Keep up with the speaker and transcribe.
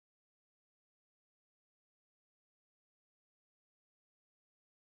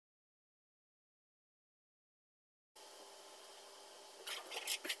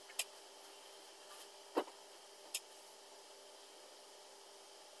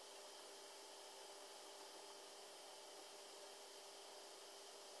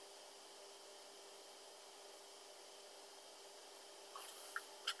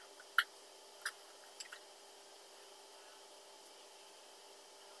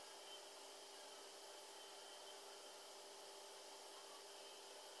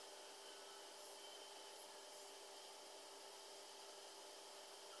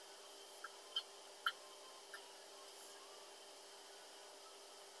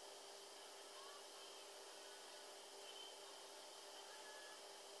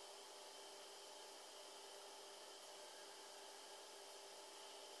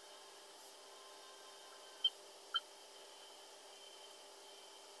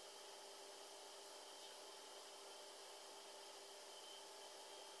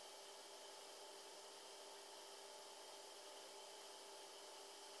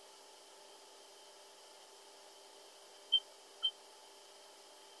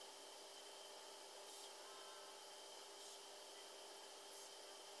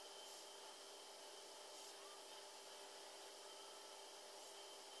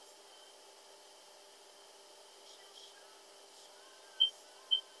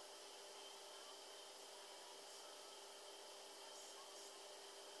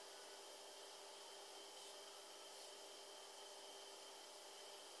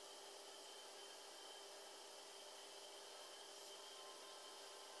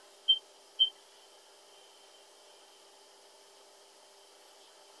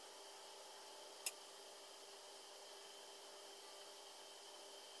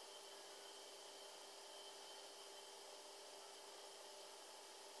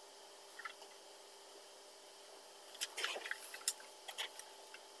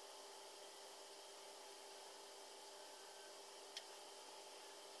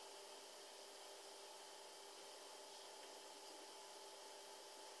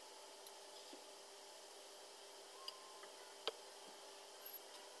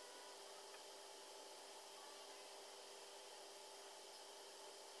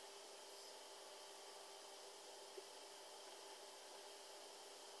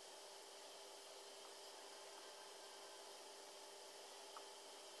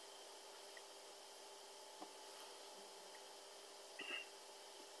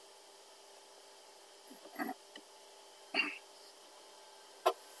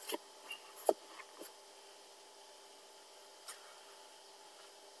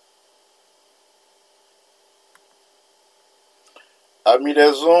Amis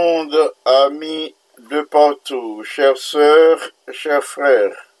des ondes, amis de partout, chères sœurs, chers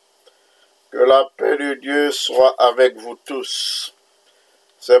frères, que la paix de Dieu soit avec vous tous.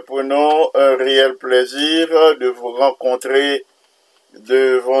 C'est pour nous un réel plaisir de vous rencontrer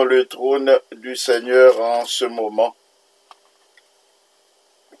devant le trône du Seigneur en ce moment.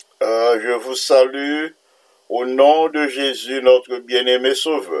 Je vous salue au nom de Jésus, notre bien-aimé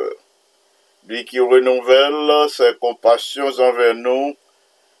Sauveur, lui qui renouvelle ses compassions envers nous,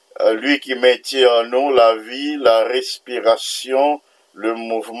 lui qui maintient en nous la vie, la respiration, le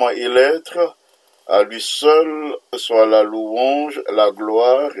mouvement et l'être. À lui seul soit la louange, la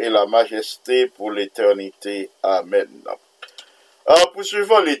gloire et la majesté pour l'éternité. Amen.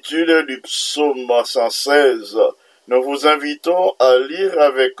 Poursuivant l'étude du psaume 116, nous vous invitons à lire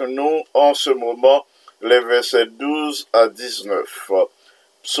avec nous en ce moment les versets 12 à 19.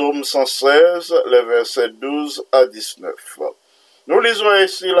 Psaume 116, les versets 12 à 19. Nous lisons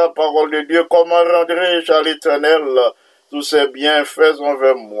ici la parole de Dieu. Comment rendrai-je à l'Éternel tous ses bienfaits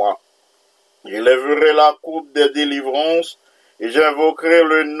envers moi? J'élèverai la coupe des délivrances et j'invoquerai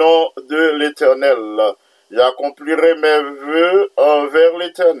le nom de l'Éternel. J'accomplirai mes vœux envers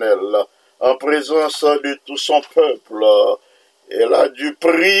l'Éternel en présence de tout son peuple. Elle a du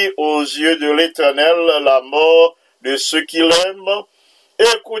prix aux yeux de l'Éternel la mort de ceux qui l'aiment.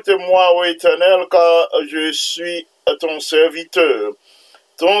 Écoute-moi, ô Éternel, car je suis ton serviteur,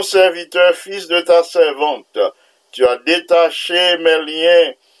 fils de ta servante. Tu as détaché mes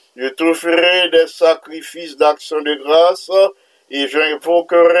liens. Je t'offrirai des sacrifices d'action de grâce et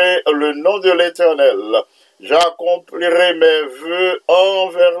j'invoquerai le nom de l'Éternel. J'accomplirai mes vœux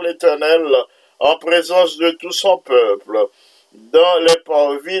envers l'Éternel en présence de tout son peuple, dans les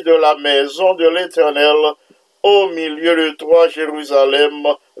parvis de la maison de l'Éternel, au milieu de toi, Jérusalem,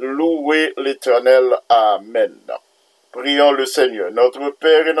 louez l'Éternel. Amen. Prions le Seigneur, notre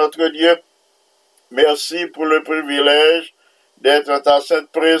Père et notre Dieu. Merci pour le privilège d'être à ta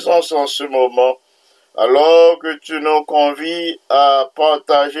sainte présence en ce moment, alors que tu nous convies à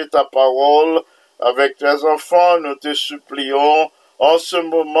partager ta parole avec tes enfants. Nous te supplions en ce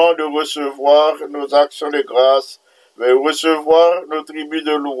moment de recevoir nos actions de grâce, de recevoir nos tribus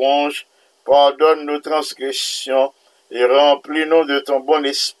de louange. Pardonne nos transgressions et remplis-nous de ton bon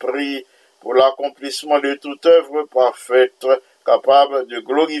esprit pour l'accomplissement de toute œuvre parfaite, capable de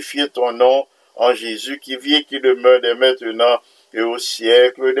glorifier ton nom en Jésus qui vit et qui demeure dès maintenant et au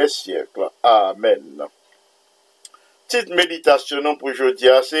siècle des siècles. Amen. Petite méditation pour aujourd'hui,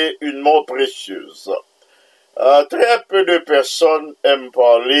 c'est une mort précieuse. Très peu de personnes aiment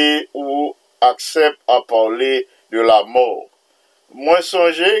parler ou acceptent à parler de la mort. Moi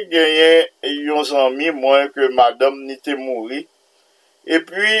songé gagné yon ami moins que madame n'était mouri. Et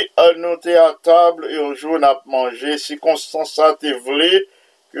puis nous t'es à table et un jour n'a mangé. Circonstance ça t'est voulu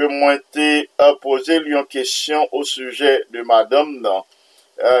que moi t'ai posé une question au sujet de madame non,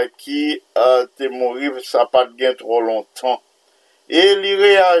 qui t'est mouri ça pas de trop longtemps. Et il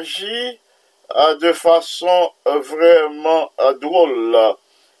réagit de façon vraiment drôle.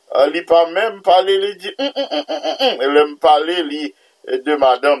 Il pas même parler, il dit il aime parler de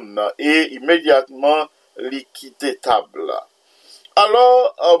madame et immédiatement il quitte table.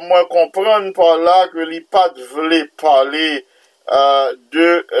 Alors moi comprendre par là que il pas voulait parler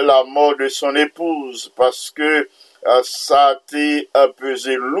de la mort de son épouse parce que ça a été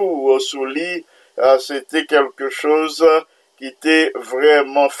pesé lourd sous lui, c'était quelque chose qui était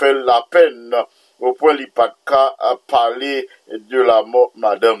vraiment fait la peine au point il pas de cas à parler de la mort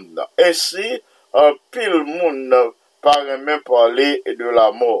madame. Ainsi, un pile monde paraît même parler de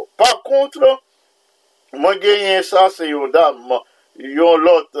la mort. Par contre, moi gagné ça c'est une dame, yon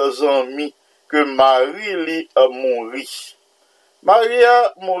l'autre ami que Marie li a mouri. Marie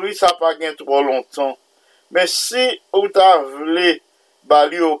a mouri ça pas gain trop longtemps. Mais si ou ta vle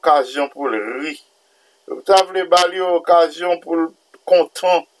bali occasion pour le riz, ou ta vle bali occasion pour le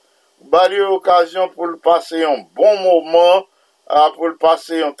content, bali occasion pour le passer un bon moment, pour le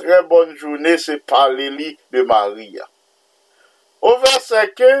passer une très bonne journée, c'est parler de Marie. Au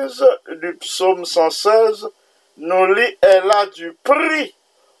verset 15 du psaume 116, nous lit, elle a du prix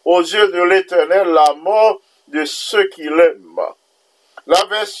aux yeux de l'Éternel la mort de ceux qui l'aiment. La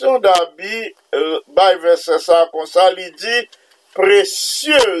version d'Abi, verset ça, comme ça, il dit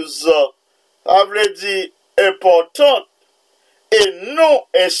précieuse, ça veut dire importante et non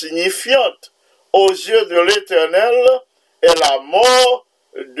insignifiante aux yeux de l'Éternel est la mort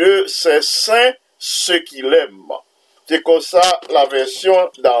de ses saints, ceux qui l'aiment. C'est comme ça la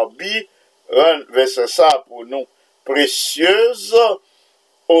version d'Abi verset ça pour nous. Précieuse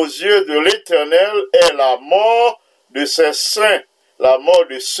aux yeux de l'Éternel est la mort de ses saints, la mort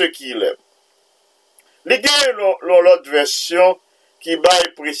de ceux qu'il aime. L'idée, l'autre version, qui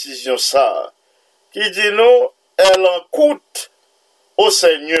baille précision ça, qui dit nous, elle en coûte au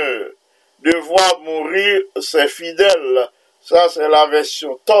Seigneur de voir mourir ses fidèles. Ça, c'est la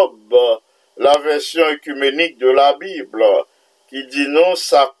version Tob, la version œcuménique de la Bible, qui dit non,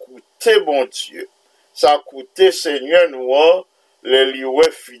 ça coûtait bon Dieu. Ça coûtait Seigneur nous, les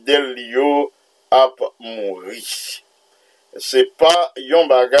lieux fidèles liés à mourir. C'est pas yon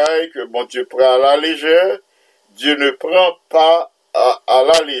bagay que bon Dieu prend à la légère. Dieu ne prend pas à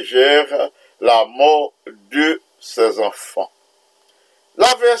la légère la mort de ses enfants.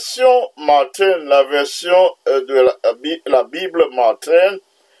 La version Martin, la version de la Bible Martin,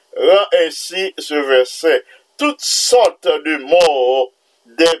 rend ainsi ce verset. Toutes sortes de morts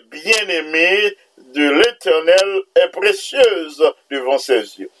des bien-aimés de l'Éternel est précieuse devant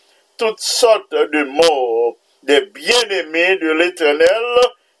ses yeux. Toutes sortes de morts des bien-aimés de l'Éternel,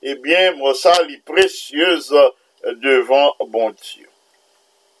 eh bien, moi, ça, est précieuse devant bon Dieu.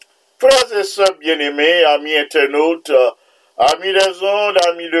 Frères et sœurs bien-aimés, amis internautes, amis des ondes,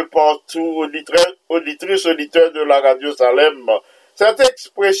 amis de partout, auditrices, auditeurs de la radio Salem, cette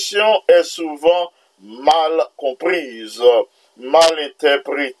expression est souvent mal comprise, mal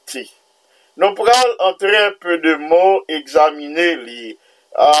interprétée. Nous pourrons en très peu de mots examiner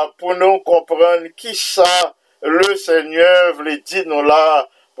pour nous comprendre qui ça le Seigneur voulait dire nous là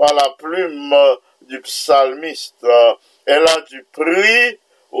par la plume du psalmiste. Elle a du prix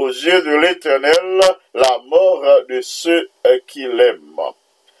aux yeux de l'Éternel la mort de ceux qui l'aiment.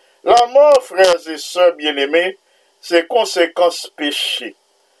 La mort, frères et sœurs bien-aimés, c'est conséquence péché.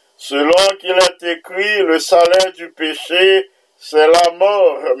 Selon qu'il est écrit, le salaire du péché, c'est la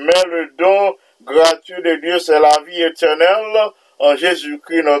mort, mais le don gratuit de Dieu, c'est la vie éternelle en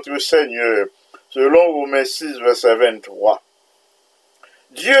Jésus-Christ notre Seigneur. Selon Romains 6, verset 23.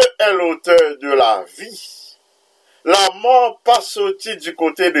 Dieu est l'auteur de la vie. La mort pas sortie du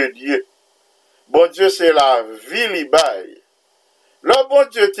côté de Dieu. Bon Dieu, c'est la vie libaille. Le bon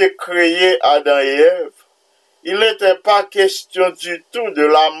Dieu t'a créé Adam et Ève. Il n'était pas question du tout de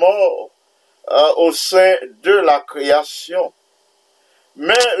la mort au sein de la création.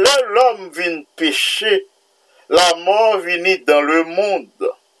 Mais là, l'homme vient pécher, la mort vient dans le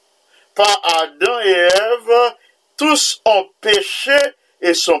monde. Par Adam et Ève, tous ont péché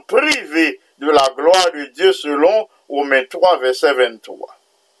et sont privés de la gloire de Dieu selon Romains 3, verset 23.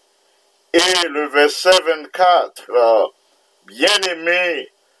 Et le verset 24, bien-aimé,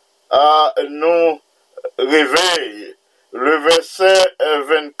 nous réveille. Le verset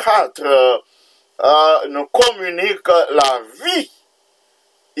 24 nous communique la vie.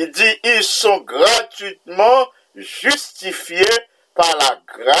 Il dit, ils sont gratuitement justifiés par la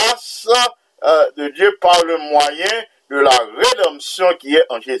grâce de Dieu, par le moyen de la rédemption qui est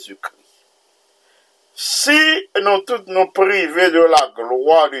en Jésus-Christ. Si nous tous nous privés de la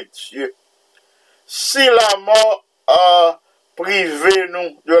gloire de Dieu, si la mort a privé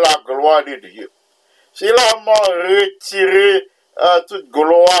nous de la gloire de Dieu, si la mort retiré toute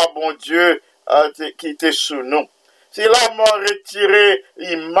gloire, bon Dieu, qui était sous nous, si la mort retiré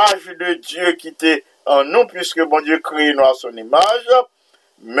l'image de Dieu qui était en nous, puisque bon Dieu crée nous à son image,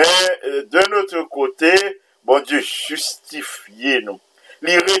 mais de notre côté, bon Dieu justifié nous.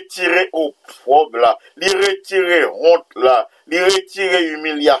 Lui retirer opprobre là, lui retirer honte là, lui retirer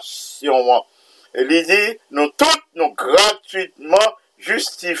humiliation. Il dit, nous tous, nous gratuitement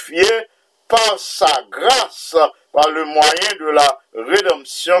justifiés par sa grâce, par le moyen de la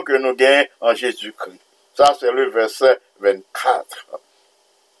rédemption que nous gagnons en Jésus-Christ. Ça, c'est le verset 24.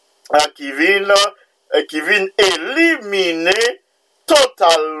 Qui vient éliminer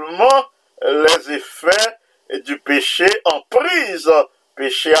totalement les effets du péché en prise.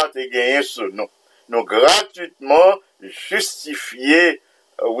 Péché a été gagné sur nous. Nous gratuitement justifiés,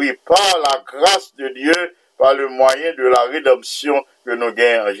 oui, par la grâce de Dieu, par le moyen de la rédemption que nous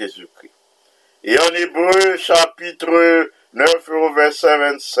gagnons en Jésus-Christ. Et en Hébreu, chapitre 9, verset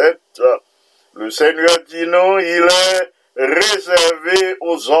 27, le Seigneur dit non, il est réservé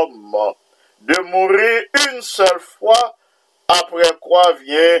aux hommes de mourir une seule fois, après quoi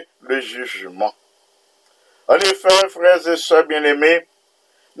vient le jugement. En effet, frères et sœurs bien-aimés,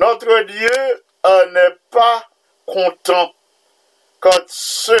 notre Dieu n'est pas content quand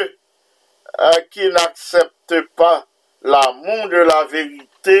ceux qui n'acceptent pas l'amour de la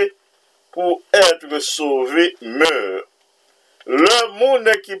vérité pour être sauvés meurent. Le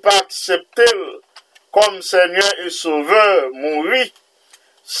monde qui peut accepter comme Seigneur et Sauveur mourir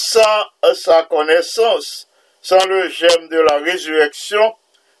sans sa connaissance, sans le germe de la résurrection,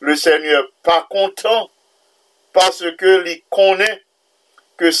 le Seigneur pas content parce que il connaît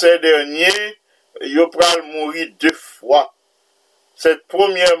que ces derniers, ils pral mourir 2 fois. Cette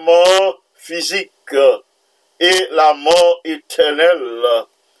première mort physique et la mort éternelle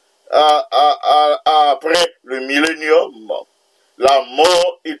après le millénium, la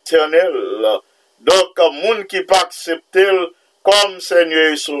mort éternelle. Donc, moun qui pas accepté comme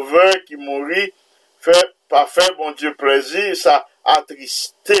Seigneur et Sauveur qui mourit, pas fait bon Dieu plaisir, ça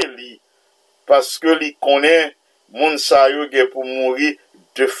attristé lui, parce que lui connaît moun sa yo pour mourir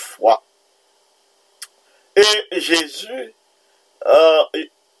 2 fois. Et Jésus,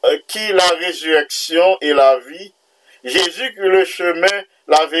 qui la résurrection et la vie, Jésus qui le chemin,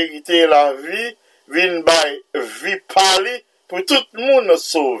 la vérité et la vie, vient by vie parler pour tout le monde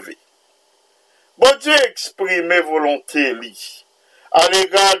sauver. Bon Dieu exprime volonté li, à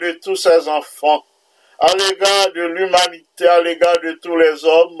l'égard de tous ses enfants, à l'égard de l'humanité, à l'égard de tous les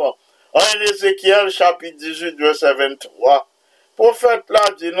hommes. En Ézéchiel chapitre 18, verset 23, prophète là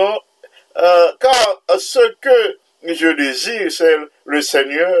dit non, car ce que je désire, c'est le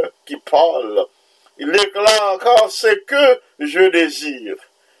Seigneur qui parle. Il déclare, car ce que je désire,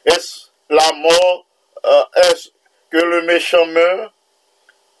 est-ce la mort, est-ce que le méchant meurt?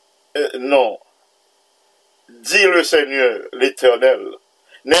 Non. Dit le Seigneur, l'Éternel.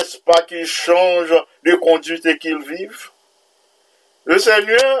 N'est-ce pas qu'il change de conduite et qu'il vive? Le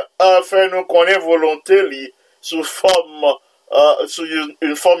Seigneur a fait nous connaître volonté sous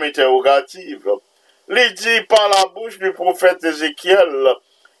une forme interrogative. Il dit par la bouche du prophète Ézéchiel,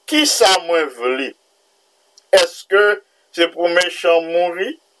 qui ça moins voulu? Est-ce que c'est pour méchant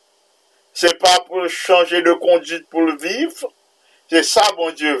mourir? C'est pas pour changer de conduite pour le vivre? C'est ça, bon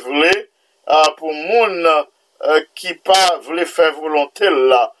Dieu voulait, pour moun qui pas voulait faire volonté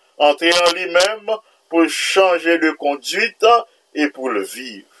là, entrer en lui-même pour changer de conduite et pour le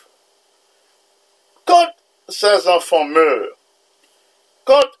vivre. Quand ces enfants meurent,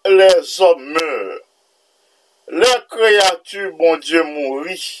 quand les hommes meurent, les créatures, bon Dieu,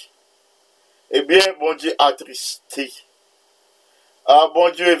 mourit, eh bien, bon Dieu attristé. Bon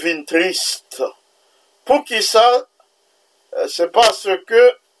Dieu vient triste. Pour qui ça? C'est parce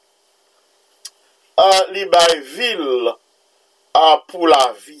que l'Ibaïville pour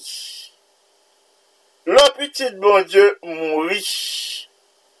la vie. Le petit bon Dieu mourit.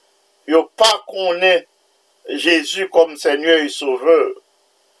 Il n'a pas connaît Jésus comme Seigneur et Sauveur.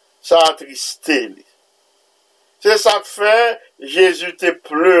 Ça a attristé. C'est ça que fait Jésus t'a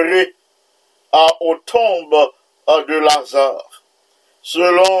pleuré aux tombes de Lazare.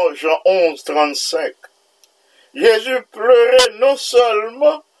 Selon Jean 11, 35. Jésus pleurait non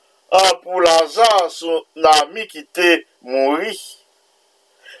seulement pour Lazare, son ami qui était mort,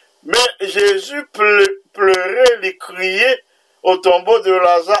 mais Jésus pleurait, il criait au tombeau de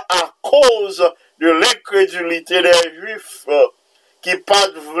Lazare à cause de l'incrédulité des Juifs qui pas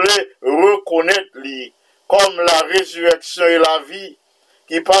voulaient reconnaître lui comme la résurrection et la vie,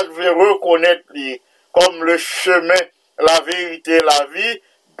 qui pas voulaient reconnaître lui comme le chemin, la vérité et la vie.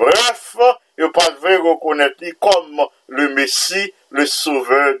 Bref, ils ne pas reconnaître lui comme le Messie, le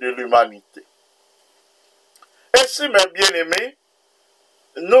sauveur de l'humanité. Ainsi, mes bien-aimés,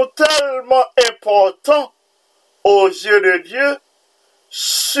 nous tellement importants aux yeux de Dieu,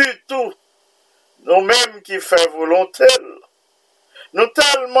 surtout nous-mêmes qui faisons volonté, nous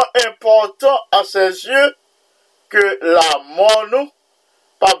tellement importants à ses yeux que la mort nous,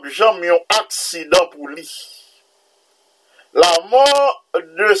 pas jamais un accident pour lui. La mort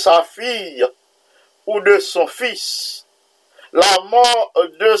de sa fille ou de son fils, la mort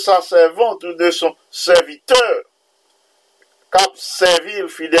de sa servante ou de son serviteur, cap servir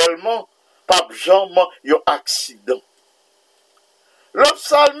fidèlement, pas jamais un accident. Le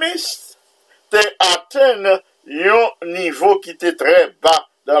psalmiste t'est atteint un niveau qui était très bas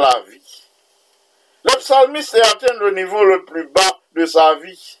dans la vie. Le psalmiste est atteint le niveau le plus bas de sa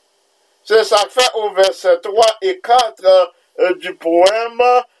vie. C'est ça que fait au verset 3 et 4 du poème,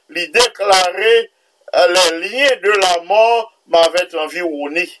 il déclarait les liens de la mort m'avaient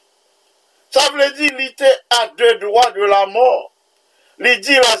environné. Ça veut dire qu'il était à 2 doigts de la mort. Il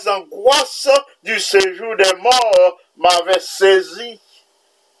dit les angoisses du séjour des morts m'avaient saisi.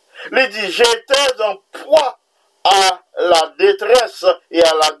 Il dit j'étais en proie à la détresse et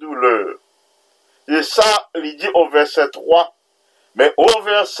à la douleur. Et ça, il dit au verset 3. Mais au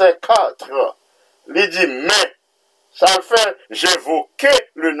verset 4, il dit mais, ça fait j'évoquais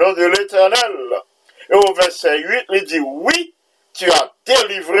le nom de l'Éternel. Et au verset 8, il dit oui, tu as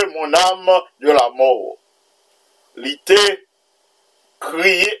délivré mon âme de la mort. Il était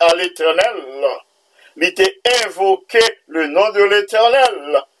crié à l'Éternel. Il était invoqué le nom de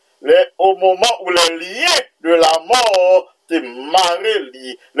l'Éternel. Au moment où les liens de la mort te marré,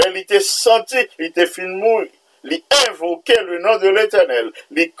 il était senti, il était fin mourir. Il invoquait le nom de l'Éternel.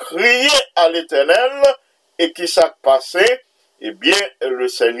 Il criait à l'Éternel. Et qui s'est passé? Eh bien, le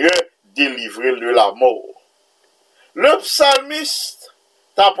Seigneur délivrait de la mort. Le psalmiste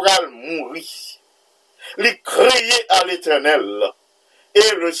t'a pral mourir. Il criait à l'Éternel.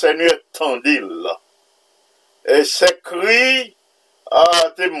 Et le Seigneur tendit. Et ses cris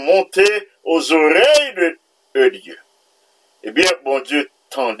étaient montés aux oreilles de Dieu. Eh bien, bon Dieu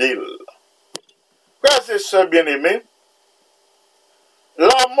tendit. Frères et sœurs bien-aimés,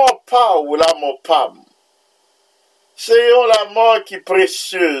 la mort pas ou la mort pas, c'est la mort qui est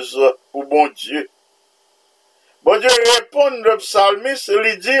précieuse pour bon Dieu. Bon Dieu répond le psalmiste,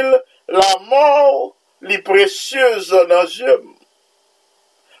 il dit, la mort est précieuse dans Dieu.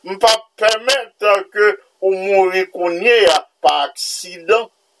 Je ne peux pas permettre que vous mouriez par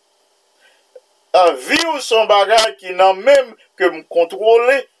accident. Vivre son bagage qui n'a même que me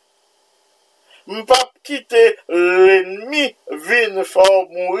contrôler. Je ne peux pas quitter l'ennemi, vine fort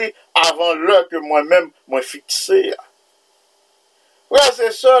mourir avant l'heure que moi-même me fixé. Frères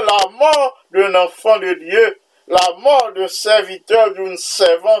et sœurs, la mort d'un enfant de Dieu, la mort d'un serviteur, d'une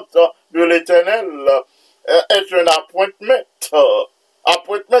servante de l'Éternel est un appointement.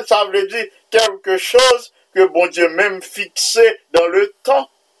 Appointement, ça veut dire quelque chose que bon Dieu même fixé dans le temps.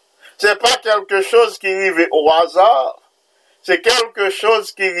 C'est pas quelque chose qui arrivait au hasard. C'est quelque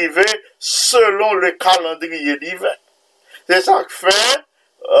chose qui arrivait selon le calendrier divin. C'est ça que fait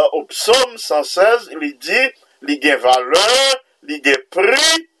au psaume 116, il dit, il y a valeur, il y a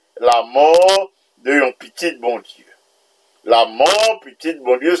prix, la mort de un petit bon Dieu. La mort, petit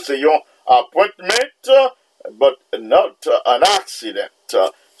bon Dieu, c'est un appointment, but not an accident.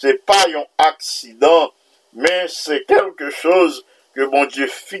 C'est pas un accident, mais c'est quelque chose que bon Dieu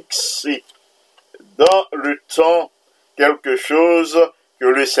fixe dans le temps, quelque chose que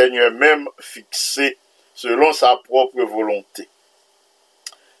le Seigneur même fixé selon sa propre volonté.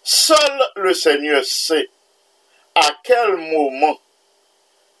 Seul le Seigneur sait à quel moment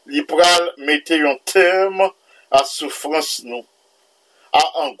il pral mettre un terme à souffrance nous,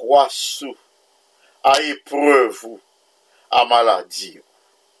 à angoisse nous, à épreuve, à maladie.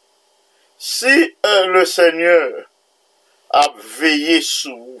 Si le Seigneur a veillé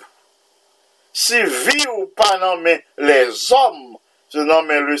sur vous, si vie ou pas nommer les hommes, se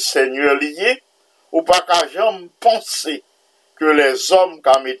nommer le Seigneur lié, ou pas qu'à jamais penser que les hommes qui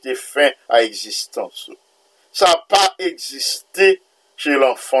ont été fin à existence. Ça n'a pas existé chez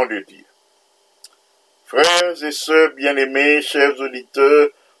l'enfant de Dieu. Frères et sœurs bien-aimés, chers auditeurs,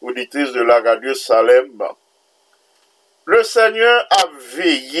 auditrices de la radio Salem, le Seigneur a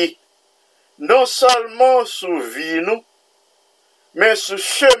veillé non seulement sur vie nous, mais sur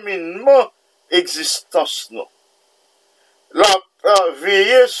cheminement existence nous.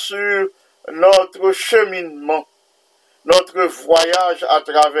 Veiller sur notre cheminement, notre voyage à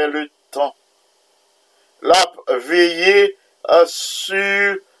travers le temps. Veiller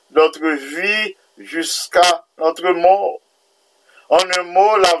sur notre vie jusqu'à notre mort. En un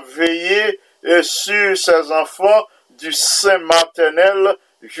mot, la veiller sur ses enfants du sein maternel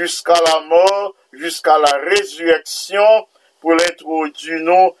jusqu'à la mort, jusqu'à la résurrection, pour l'introduire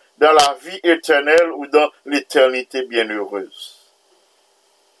nous dans la vie éternelle ou dans l'éternité bienheureuse.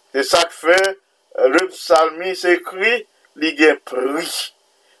 C'est ça que fait le psalmiste écrit, il y a prix,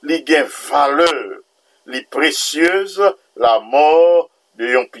 il y a valeur, il est précieuse, la mort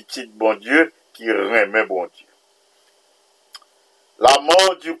de un petit bon Dieu qui remet bon Dieu. La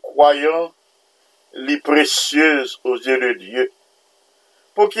mort du croyant, elle est précieuse aux yeux de Dieu.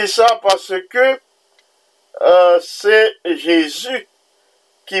 Pour qui ça? Parce que c'est Jésus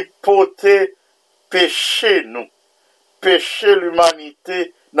qui portait péché nous, péché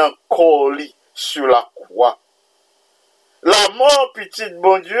l'humanité dans le corps sur la croix. La mort, petit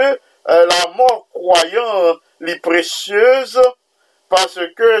bon Dieu, la mort croyant, est précieuse parce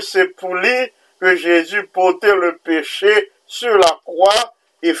que c'est pour lui que Jésus portait le péché sur la croix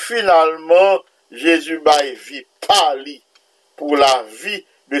et finalement Jésus baille vie par lui pour la vie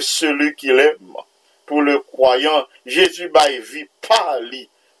de celui qu'il aime. Pour le croyant, Jésus baille vie par lui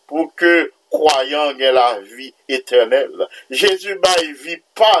pour que croyant ait la vie éternelle. Jésus baille vie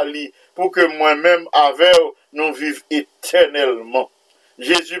par lui pour que moi-même avec nous vivions éternellement.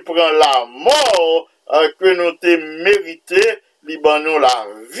 Jésus prend la mort que nous t'ai mérité, nous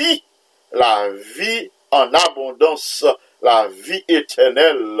la vie en abondance, la vie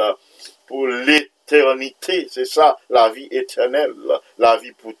éternelle pour l'éternité. C'est ça, la vie éternelle, la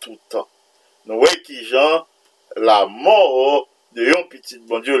vie pour tout temps. Nous voyons qui Jean, la mort de un petit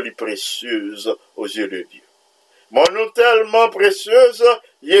bon Dieu, est précieuse aux yeux de Dieu. Mon nous tellement précieuse,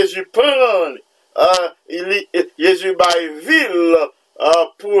 Jésus prend, Jésus baille ville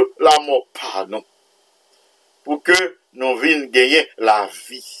pour la mort par nous, pour que nous vînes gagner la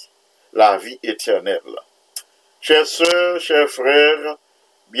vie éternelle. Chers sœurs, chers frères,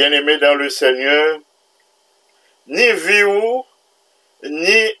 bien-aimés dans le Seigneur, ni vie ou,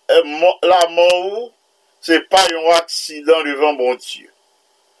 ni la mort, c'est pas un accident devant bon Dieu.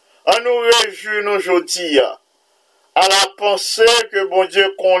 On nous réjouit aujourd'hui à la pensée que bon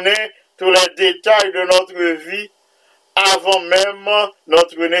Dieu connaît tous les détails de notre vie avant même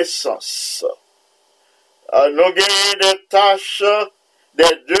notre naissance. Nous avons des tâches,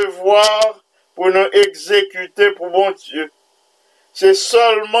 des devoirs pour nous exécuter pour bon Dieu. C'est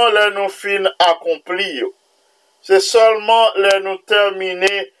seulement là nous fin accomplir. C'est seulement là nous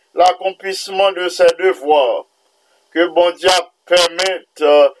terminer l'accomplissement de ces devoirs que bon Dieu permette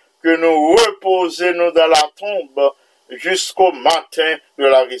que nous reposions dans la tombe jusqu'au matin de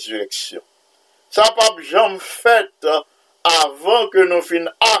la résurrection. Ça n'a pas jamais fait avant que nous fin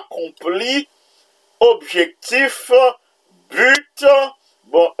accompli objectif, but,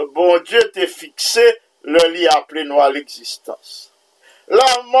 bon Dieu t'a fixé, le lit appelé nous à l'existence. Là,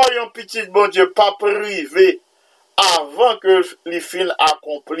 moi, un petit bon Dieu pas privé avant que les fin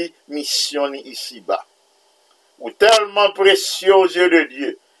accompli mission ici-bas. Ou tellement précieux aux yeux de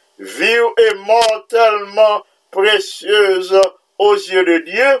Dieu. Vie et mort tellement précieuse aux yeux de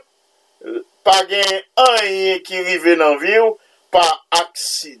Dieu. Pas rien qui arrive dans la vie par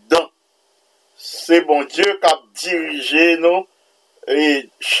accident. C'est bon Dieu qui a dirigé nous et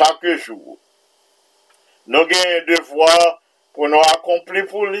chaque jour. Nous avons un devoir pour nous accomplir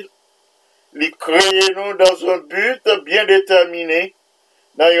pour lui. Il crée nous dans un but bien déterminé,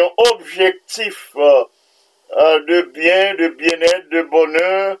 dans un objectif de bien, de bien-être, de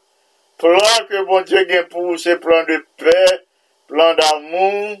bonheur, plan que bon Dieu a pour vous, c'est plan de paix, plan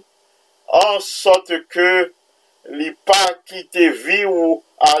d'amour, en sorte que il pas quitter vie ou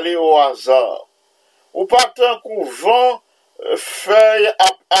aller au hasard. Ou pas tant qu'au vent, feuille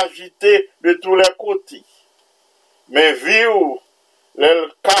agitée de tous les côtés. Mais vie ou elle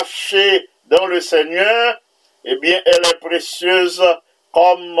cachée dans le Seigneur, eh bien, elle est précieuse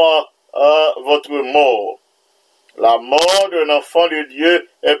comme votre mort. La mort d'un enfant de Dieu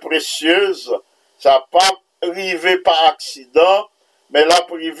est précieuse. Ça n'a pas arrivé par accident, mais l'a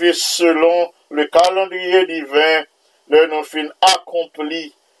privé selon le calendrier divin, le nous fin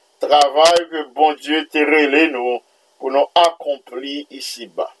accompli travail que bon Dieu t'a relé nous pour nous accomplir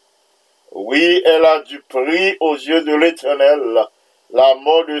ici-bas. Oui, elle a du prix aux yeux de l'Éternel, la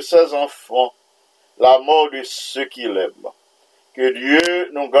mort de ses enfants, la mort de ceux qui l'aiment. Que Dieu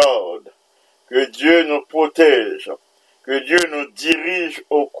nous garde, que Dieu nous protège, que Dieu nous dirige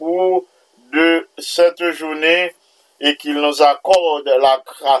au cours de cette journée et qu'il nous accorde la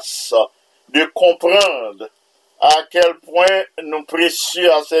grâce de comprendre à quel point nous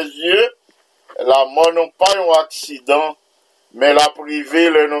précieux à ses yeux, la mort n'est pas un accident, mais la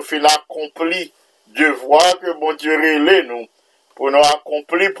privée, le nous fait l'accompli, devoir que bon Dieu relève nous, pour nous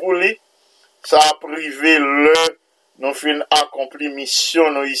accomplir pour lui, ça a privé nous fait accompli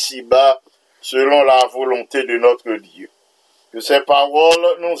mission nous ici-bas, selon la volonté de notre Dieu. Que ces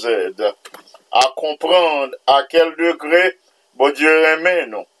paroles nous aident à comprendre à quel degré bon Dieu aime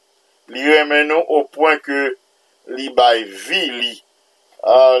nous. Il aime nous au point que il baille vie,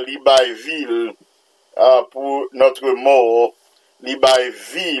 pour notre mort, il baille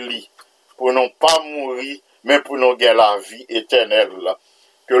vie pour ne pas mourir, mais pour nous gagner la vie éternelle.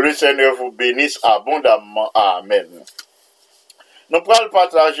 Que le Seigneur vous bénisse abondamment. Amen. Nous pourrons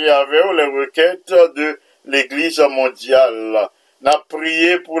partager avec vous les requêtes de l'Église mondiale. Nous avons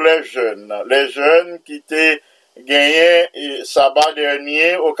prié pour les jeunes qui ont gagné sabbat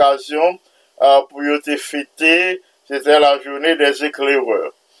dernier, occasion pour te fêter, c'était la journée des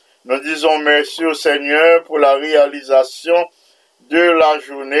éclaireurs. Nous disons merci au Seigneur pour la réalisation de la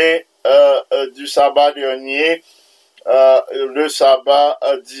journée du sabbat dernier, le sabbat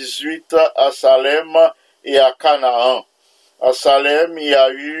 18 à Salem et à Canaan. À Salem, il y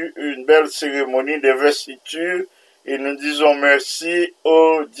a eu une belle cérémonie d'investiture et nous disons merci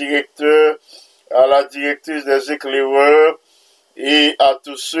au directeur, à la directrice des éclaireurs et à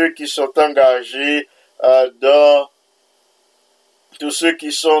tous ceux qui sont engagés dans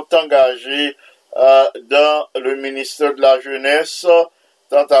le ministère de la jeunesse,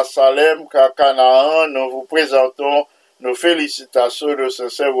 tant à Salem qu'à Canaan. Nous vous présentons nos félicitations de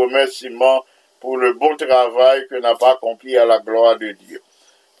sincères remerciements pour le bon travail que n'a pas accompli à la gloire de Dieu.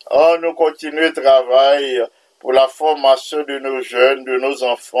 Nous continuons le travail pour la formation de nos jeunes, de nos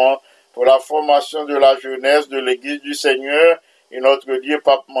enfants, pour la formation de la jeunesse de l'Église du Seigneur, et notre Dieu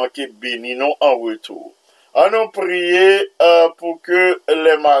pas manquer béni nous en retour. Allons prier pour que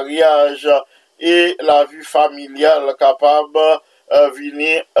les mariages et la vie familiale capable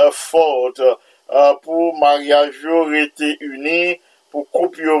venir forte, pour mariage aurait été unis, pour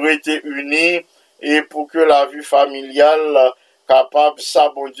couple aurait été unis, et pour que la vie familiale capable, ça,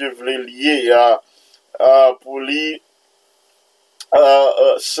 bon Dieu, voulait lier pour lui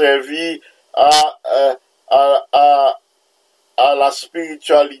servir à la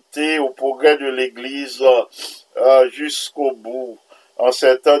spiritualité, au progrès de l'Église jusqu'au bout. En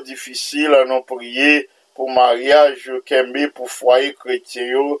ces temps difficiles, nous prier pour mariage, kembe, pour foyer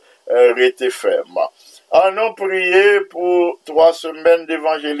chrétien, rester ferme. Nous prier pour 3 semaines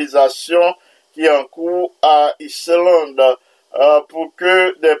d'évangélisation qui est en cours à Islande, pour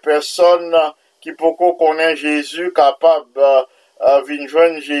que des personnes qui pourquoi connaissent Jésus capables de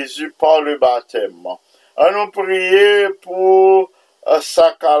joindre Jésus par le baptême. Nous prier pour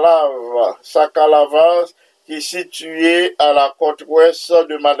Sakalava, qui est situé à la côte ouest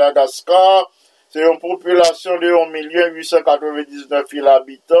de Madagascar. C'est une population de 1 899 000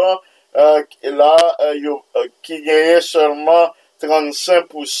 habitants, qui gagne seulement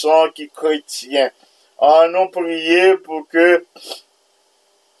 35% qui chrétiens. Nous prier pour que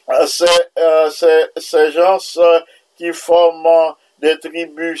ces gens qui forment des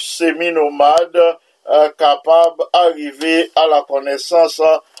tribus semi-nomades capables d'arriver à la connaissance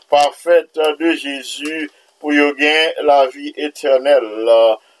parfaite de Jésus pour gagner la vie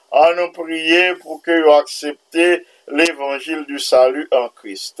éternelle. Nous prier pour que vous acceptez l'évangile du salut en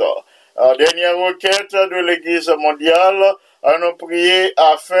Christ. Dernière requête de l'Église mondiale, nous prier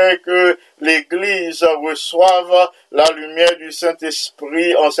afin que l'Église reçoive la lumière du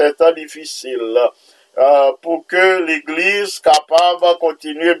Saint-Esprit en ces temps difficiles, pour que l'Église capable de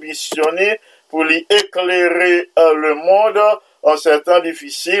continuer à missionner, pour lui éclairer le monde en ces temps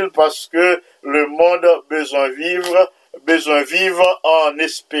difficiles, parce que le monde besoin vivre en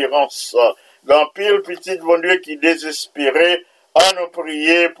espérance. Dans pile petite bon Dieu qui désespérait, à nous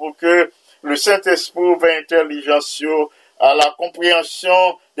prier pour que le Saint-Esprit ouvre intelligence à la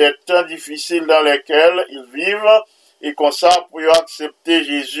compréhension des temps difficiles dans lesquels ils vivent, et comme ça, pour accepter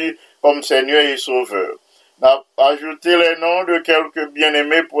Jésus comme Seigneur et Sauveur. Ajouter les noms de quelques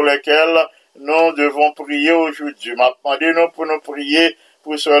bien-aimés pour lesquels nous devons prier aujourd'hui. Demandez-nous pour nous prier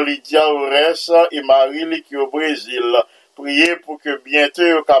pour Sœur Lydia Ores et Marie qui est au Brésil. Priez pour que bientôt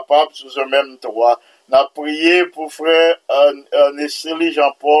ils soient capables sous ce même toit. N'a prié pour frère Nessili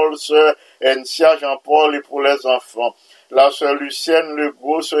Jean-Paul, Sœur Encia Jean-Paul et pour les enfants. La Sœur Lucienne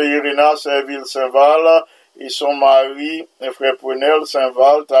Legros, Sœur Irina Serville Saint-Val et son mari, frère Prunel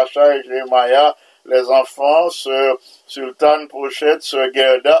Saint-Val, Tacha et Jérémia, les enfants, Sœur Sultane Pochette, Sœur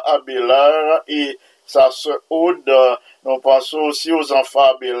Gerda Abélard et sa sœur Aude. Nous pensons aussi aux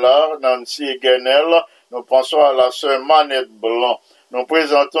enfants Abélard, Nancy et Guenel. Nous pensons à la sœur Manette Blanc. Nous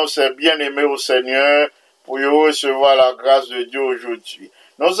présentons ces bien-aimés au Seigneur pour y recevoir la grâce de Dieu aujourd'hui.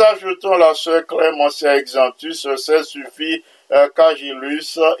 Nous ajoutons la sœur Clémentia Exantus, sœur Suffit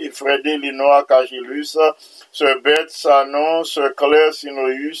Cagilus, et Frédé Linois Cagilus, sœur Beth Sanon, sœur Claire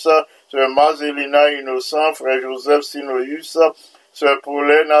Sinoïus, sœur Mazelina Innocent, frère Joseph Sinoïus, sœur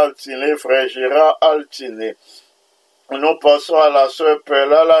Pauline Altiné, frère Gérard Altiné. Nous passons à la sœur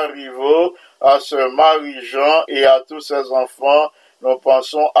Pella Larivo, à sœur Marie-Jean et à tous ses enfants. Nous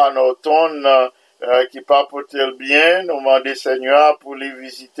pensons à Norton qui papote le bien. Nous demandons Seigneur pour les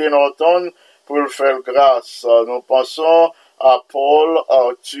visiter Norton, pour le faire grâce. Nous pensons à Paul, à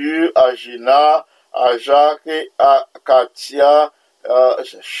Arthur, à Gina, à Jacques, à Katia,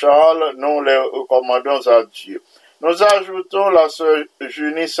 Charles. Nous les recommandons à Dieu. Nous ajoutons la sœur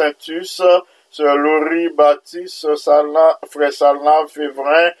Junie Saintus, sœur Laurie Baptiste, frère Salna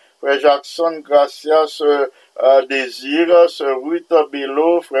Févrin, frère Jackson Gracia, sœur Désir, sœur Ruth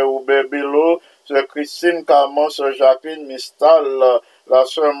Bello, frère Hubert Bello, sœur Christine Camon, sœur Jacqueline Mistal, la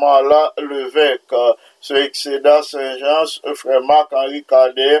sœur Marla Levesque, sœur Excéda Saint-Jean, frère Marc-Henri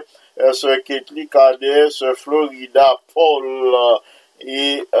Cadet, sœur Ketli Cadet, sœur Florida Paul,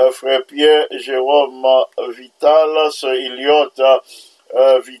 et frère Pierre Jérôme Vital, sœur Eliott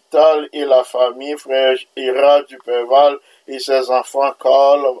Vital et la famille, frère Ira Duperval et ses enfants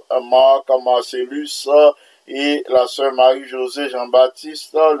Carl, Marc, Marcellus et la sœur Marie-Josée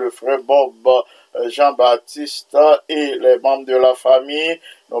Jean-Baptiste, le frère Bob Jean-Baptiste et les membres de la famille.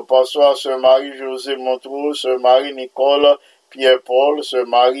 Nous passons à sœur Marie-Josée Montreux, sœur Marie-Nicole Pierre-Paul, sœur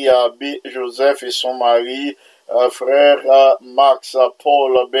Marie-Abbé Joseph et son mari, frère Max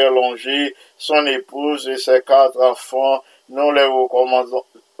Paul Berlonger, son épouse et ses 4 enfants. Nous les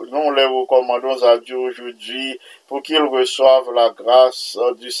nous les recommandons à Dieu aujourd'hui pour qu'ils reçoivent la grâce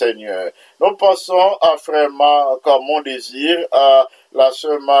du Seigneur. Nous passons à Frère Marc, mon désir, à la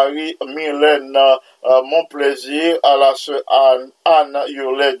sœur Marie-Mylène, mon plaisir, à la sœur Anne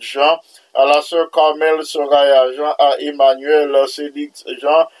Yolette Jean, à la sœur Carmel Soraya Jean, à Emmanuel Célix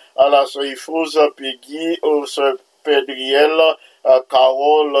Jean, à la sœur Ifouz Peggy, au sœur Pédriel,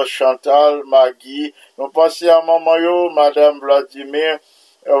 Carole, Chantal, Maggie. Nous passons à Maman Yo, Madame Vladimir,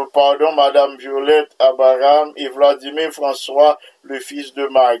 Madame Violette Abaram et Vladimir François, le fils de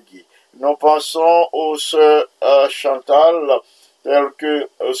Maggie. Nous pensons aux sœurs Chantal, tel que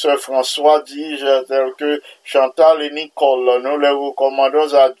sœur François dis-je, tel que Chantal et Nicole. Nous les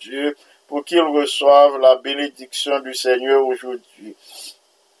recommandons à Dieu pour qu'ils reçoivent la bénédiction du Seigneur aujourd'hui.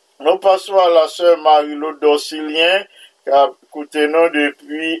 Nous passons à la sœur Marie-Lou Docilien, qui a écouté nous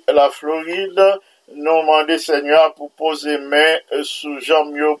depuis la Floride. Nous demandons Seigneur pour poser main sous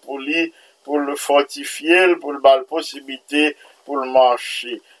Jean-Mio pour lui, pour le fortifier, pour le donner possibilité pour le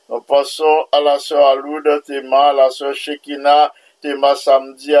marcher. Nous passons à la sœur Aloude Théma, à la sœur Shekina Théma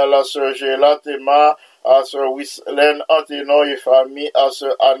samedi, à la sœur Géla Théma, à la sœur Wislaine Anténon et famille, à la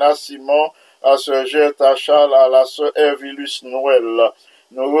sœur Anna Simon, à la sœur Gerta Charles, à la sœur Hervilus Noël.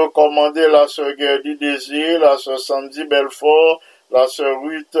 Nous recommandons la sœur Gerdy Désir, la sœur Sandy Belfort, la sœur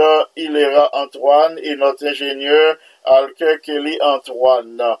Ruth Hilera Antoine et notre ingénieur Alker Kelly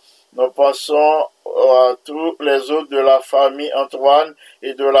Antoine. Nous passons à tous les autres de la famille Antoine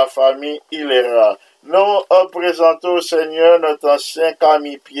et de la famille Hilera. Nous présentons au Seigneur notre ancien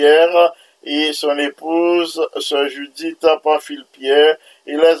Camille Pierre et son épouse, sœur Judith Pamphile Pierre,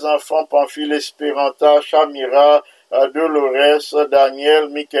 et les enfants Pamphile Espéranta, Chamira, Dolores, Daniel,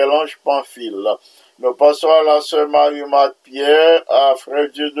 Michel-Ange Pamphile. Nous passons à la sœur Marie-Marthe Pierre, à frère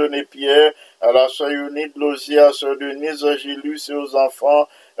Dieudonné Pierre, à la sœur Eunide Lozier, à sœur Denise Gilus et aux enfants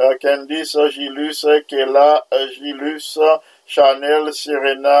Candice Gilus, Kela Gilus, Chanel,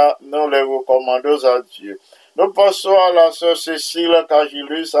 Serena. Nous les recommandons à Dieu. Nous passons à la sœur Cécile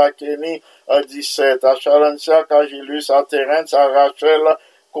Cagilus, à Kenny 17, à Chalencia Cagilus, à Terence, à Rachel,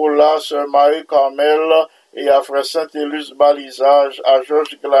 Cola, sœur Marie-Carmel, et à frère Saint-Élus Balisage, à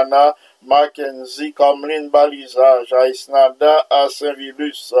Georges Glana, Mackenzie, Cameline Balisage, à Isnada, à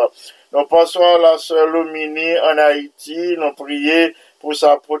Saint-Vilus. Nous passons à la sœur Lumini en Haïti, nous prions pour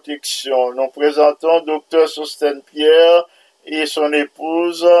sa protection. Nous présentons Dr Sosten Pierre et son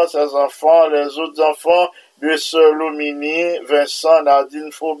épouse, ses enfants, les autres enfants de sœur Lumini, Vincent,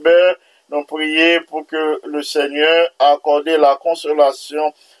 Nadine Faubert. Nous prions pour que le Seigneur accorde la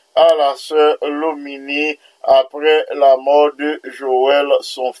consolation à la sœur Lumini après la mort de Joël,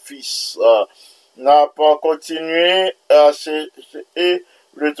 son fils. N'a pas continué et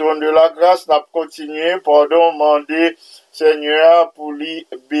le trône de la grâce n'a pas continué, pardon, demander Seigneur pour lui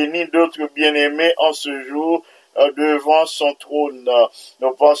bénir d'autres bien-aimés en ce jour devant son trône.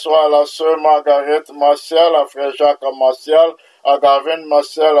 Nous pensons à la sœur Margaret Martial, à frère Jacques Martial, à Gavin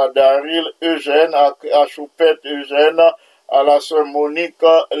Martial, à Daryl Eugène, à Choupette Eugène, à la sœur Monique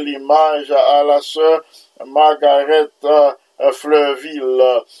Limage, à la sœur Margaret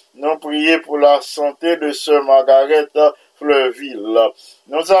Fleurville. Nous prions pour la santé de sœur Margaret Fleurville.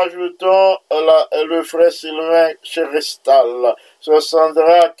 Nous ajoutons le frère Sylvain Cherestal, sœur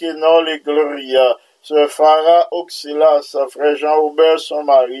Sandra Kenol et Gloria, sœur Farah Oxilas, frère Jean-Aubert, son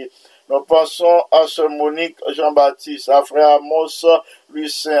mari. Nous pensons à sœur Monique Jean-Baptiste, à frère Amos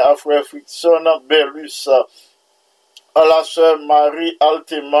Lucien, à frère Frickson Bellus, à la sœur Marie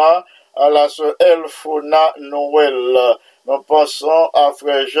Altema, à la sœur Elfona Noël. Nous pensons à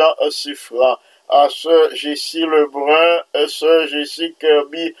frère Jean Siffran, à sœur Jessie Lebrun, à sœur Jessie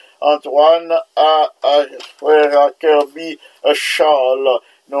Kirby Antoine, à frère Kirby Charles.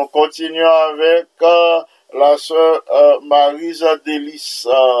 Nous continuons avec la sœur Marisa Delis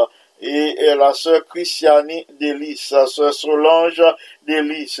et la sœur Christiani Delis, sœur Solange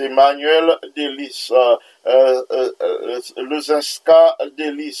Delis, Emmanuel Delis, Luzinska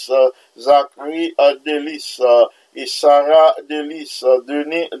Delis, Zachary Delis et Sarah Delis,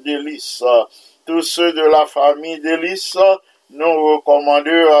 Denis Delis. Tous ceux de la famille Delis, nous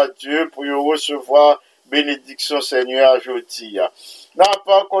recommandons à Dieu pour recevoir bénédiction Seigneur aujourd'hui. N'a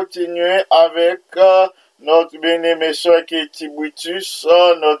pas continué avec notre bien-aimé soeur Katie Brutus,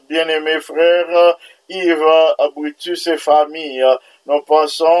 notre bien-aimé frère Yves Brutus et famille. Nous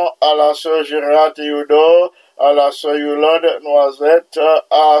pensons à la sœur Gérard Théodore, à la sœur Yolande Noisette,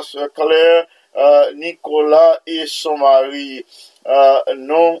 à sœur Claire Nicolas et son mari.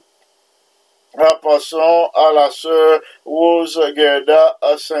 Nous passons à la sœur Rose Gerda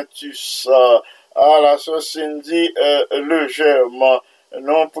Saintus, à la sœur Cindy Legerme,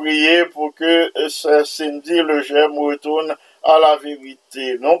 Nous prions pour que Cindy le Gem retourne à la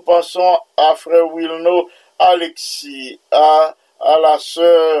vérité. Nous pensons à frère Wilno, Alexis, à la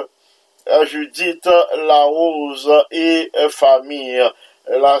sœur Judith Larose et famille.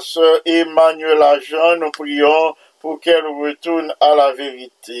 La sœur Emmanuela Jean, nous prions pour qu'elle retourne à la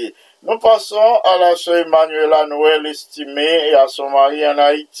vérité. Nous passons à la sœur Emmanuela Noël estimée et à son mari en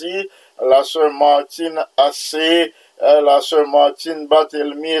Haïti, la sœur Martine Assé, la sœur Martine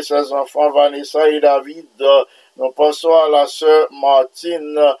Barthélemy et ses enfants Vanessa et David. Nous passons à la sœur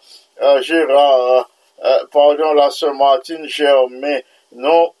Martine Gérard, la sœur Martine Germain.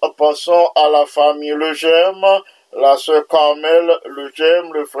 Nous passons à la famille Legem, la sœur Carmel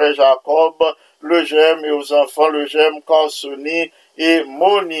Legem, le frère Jacob Legem et aux enfants Legem, Carsoni et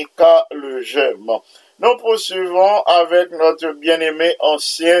Monica Legem. Nous poursuivons avec notre bien-aimé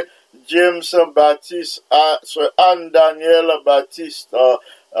ancien James Baptiste, sœur Anne-Daniel Baptiste,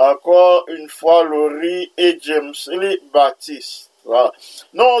 encore une fois Laurie et James Lee Baptiste.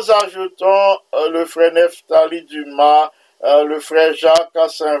 Nous ajoutons le frère Neftali Dumas, le frère Jacques à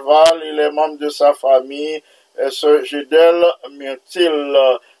Saint-Val et les membres de sa famille, sœur Gédel Myrtille.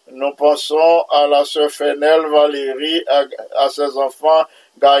 Nous pensons à la sœur Fenel Valérie, à ses enfants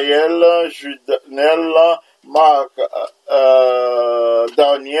Gaël, Judenel, Marc,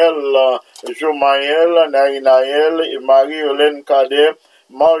 Daniel, Jomaël, Naïnaël et Marie-Hélène Cadet,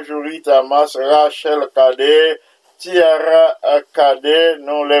 Marjorie Tamas, Rachel Cadet, Tiara Cadet.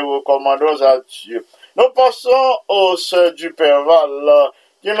 Nous les recommandons à Dieu. Nous passons aux sœurs du Perval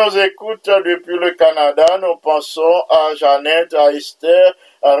qui nous écoutent depuis le Canada. Nous pensons à Jeannette, à Esther,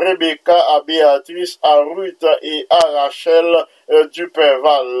 à Rebecca, à Béatrice, à Ruth et à Rachel du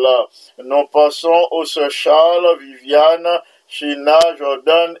Perval. Nous passons aux sœurs Charles, Viviane, China,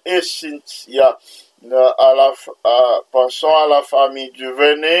 Jordan et Cynthia. Pensons à la famille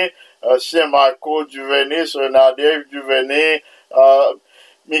Duvernay, Saint-Marco Duvernay, sœur Nadège Duvernay,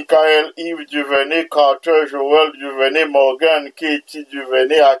 Michael Yves Duvernay, Carter Joël Duvernay, Morgan Katie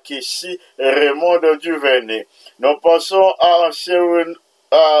Duvernay, Akessi, Raymond Duvernay. Nous passons à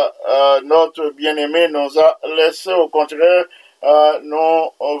notre bien-aimé nous a laissé. Au contraire,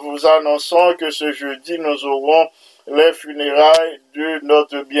 nous vous annonçons que ce jeudi, nous aurons les funérailles de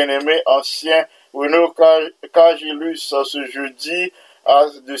notre bien-aimé ancien Renaud Cagilus. Ce jeudi,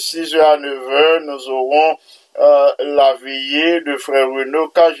 de 6h à 9h, nous aurons la veillée de frère Renaud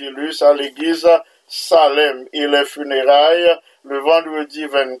Cagilus à l'église Salem et les funérailles le vendredi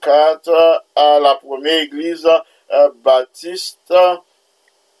 24 à la première église baptiste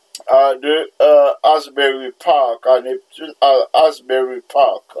de Asbury Park, à Neptune, à Asbury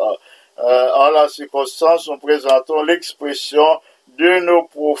Park. En la circonstance, nous présentons l'expression de nos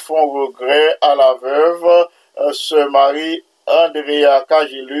profonds regrets à la veuve, sœur Marie Andrea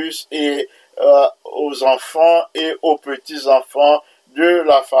Cagilus et aux enfants et aux petits-enfants de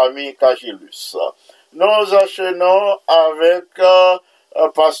la famille Cagilus. Nous enchaînons avec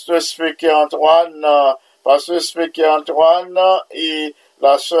Pasteur Spéké Antoine, et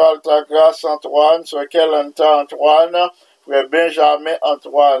la sœur Altagrace Antoine, sœur Kelenta Antoine, frère Benjamin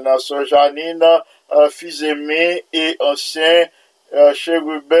Antoine, sœur Janine, fils aimé et ancien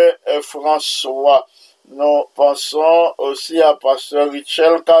chérubin François. Nous pensons aussi à Pasteur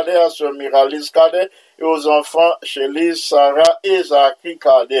Richel Cadet, à Sœur Miralise Cadet et aux enfants Chélise, Sarah et Zachary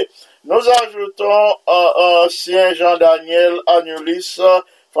Cadet. Nous ajoutons ancien Jean-Daniel Anulis,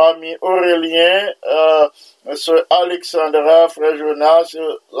 famille Aurélien, Sœur Alexandra, frère Jonas,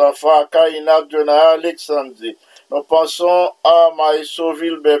 enfants Kaina, Jonah, Alexandrie. Nous pensons à Maïso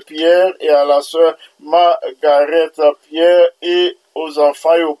Vilbert-Pierre et à la sœur Margaret Pierre et aux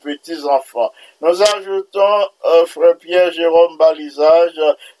enfants et aux petits-enfants. Nous ajoutons frère Pierre Jérôme Balisage,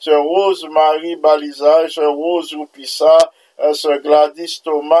 sœur Rose-Marie Balisage, sœur Rose Roupissa, sœur Gladys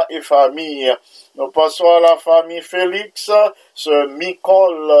Thomas et famille. Nous passons à la famille Félix, sœur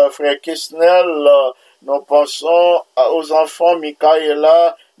Nicole, frère Kesnel. Nous pensons aux enfants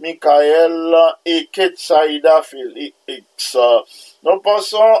Michaela, Michael et Ketsaïda Félix. Nous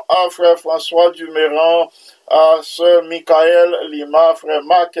passons à frère François Duméran, à sœur Michael Lima, frère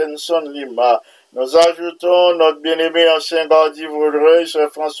Mackenson Lima. Nous ajoutons notre bien-aimé ancien Gardi Vaudreuil,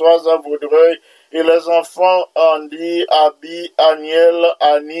 sœur Françoise Vaudreuil, et les enfants Andy, Abby, Aniel,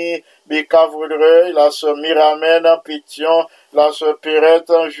 Annie, Becca Vaudreuil, la sœur Miramène Pétion, la sœur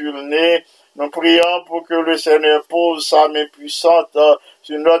Perrette Julné. Nous prions pour que le Seigneur pose sa main puissante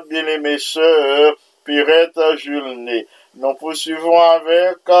sur notre bien-aimée sœur Perrette Julné. Nous poursuivons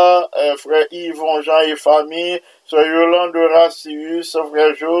avec frère Yvon Jean et famille, sœur Yolande Racius,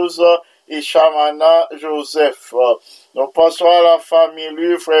 frère Jose et Chamana Joseph. Nous pensons à la famille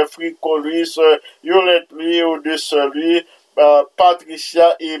lui, frère Frico lui, sœur Yolette lui, ou de celui,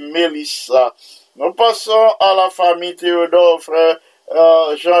 Patricia et Mélissa. Nous passons à la famille Théodore, frère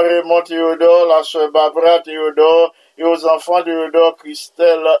Jean-Raymond Théodore, la sœur Barbara Théodore, et aux enfants Théodore,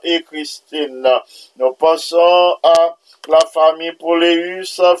 Christelle et Christine. Nous passons à la famille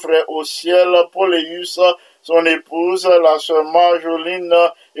Poléus, frère au ciel Poléus, son épouse, la sœur Marjoline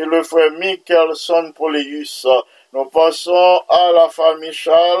et le frère Michelson Poléus. Nous passons à la famille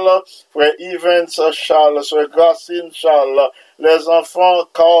Charles, frère Evans Charles, sœur Gracine Charles, les enfants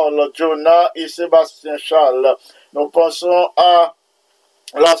Carl, Jonah et Sébastien Charles. Nous passons à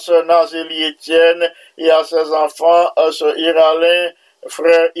la sœur Nazélie Étienne et à ses enfants, sœur Iralin,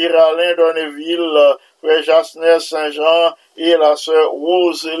 frère Iralin Donneville, frère Jasner Saint-Jean et la sœur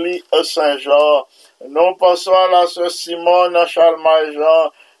Rosalie Saint-Jean. Nous passons à la sœur Simone Charles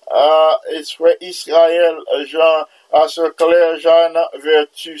Jean, à frère Israël Jean, à sœur Claire Jeanne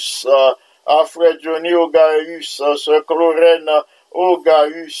Vertus, à frère Johnny Ogaïus, sœur Chlorène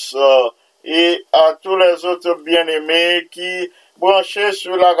Ogaïus, et à tous les autres bien-aimés qui branchés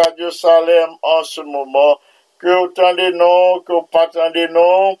sur la radio Salem en ce moment, que autant de noms, que pas tant de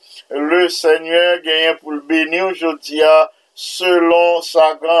noms, le Seigneur gagne pour le bénir aujourd'hui selon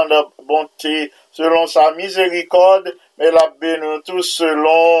sa grande bonté, selon sa miséricorde, mais la bénir tous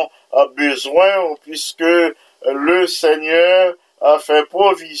selon besoin, puisque le Seigneur a fait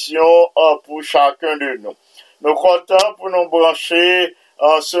provision pour chacun de nous. Nous comptons pour nous brancher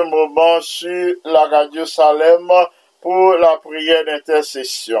en ce moment sur la radio Salem pour la prière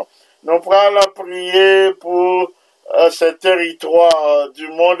d'intercession. Nous allons prier pour ces territoires du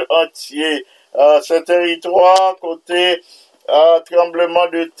monde entier, ces territoires côté tremblement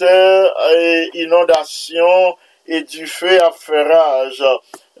de terre et inondation et du feu à ferrage.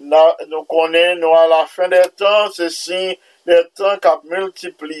 Nous connaissons, nous à la fin des temps, ceci, des temps qu'a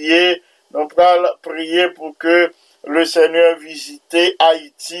multiplié. Nous allons prier pour que le Seigneur visite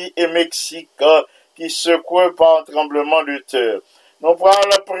Haïti et Mexique qui secouent par un tremblement de terre. Nous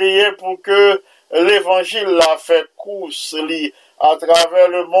allons prier pour que l'évangile l'a fait course à travers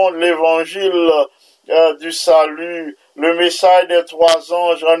le monde, l'évangile du salut, le message des trois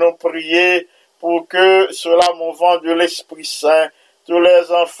anges. Nous prier pour que cela mouvant de l'Esprit Saint, tous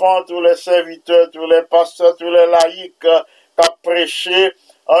les enfants, tous les serviteurs, tous les pasteurs, tous les laïcs qui prêché,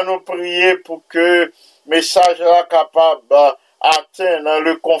 nous prier pour que message là capable d'atteindre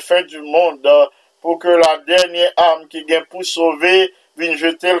le confin du monde, pour que la dernière âme qui vient pour sauver vienne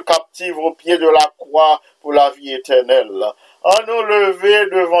jeter le captif au pied de la croix pour la vie éternelle. En nous lever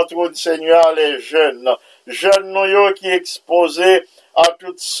devant ton Seigneur les jeunes nous qui exposés à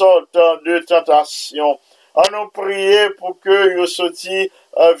toutes sortes de tentations. En nous prier pour que nous soyons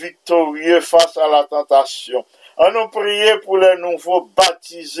victorieux face à la tentation. En nous prier pour les nouveaux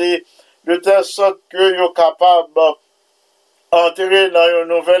baptisés de telle sorte que nous capables d'entrer dans une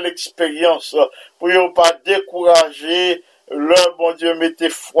nouvelle expérience pour ne pas décourager leur bon Dieu mettez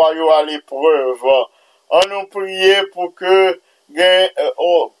foi à l'épreuve. On nous prier pour que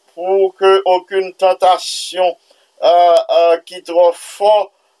aucune tentation qui trop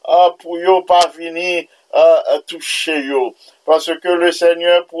fort pour yo pas venir toucher yo, parce que le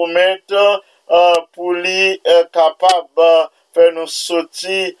Seigneur promet pour lui capable faire nous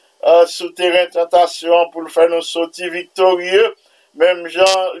sortir sous terrain tentation, pour le faire nous sortir victorieux. Même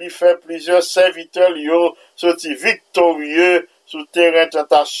Jean lui fait plusieurs serviteurs yo sortir victorieux sous terrain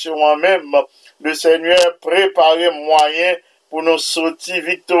tentation en même. Le Seigneur prépare moyen pour nous sortir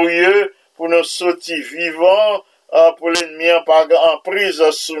victorieux, pour nous sortir vivants, pour l'ennemi en prise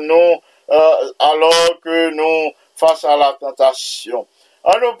sous nous, alors que nous face à la tentation.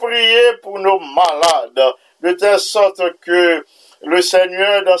 À nous prier pour nos malades, de telle sorte que le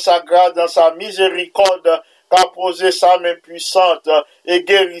Seigneur, dans sa grâce, dans sa miséricorde, a posé sa main puissante et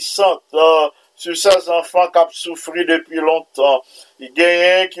guérissante sur ces enfants qui ont souffert depuis longtemps. Il y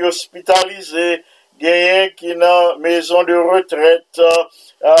a un qui est hospitalisé, il y a un qui est dans maison de retraite,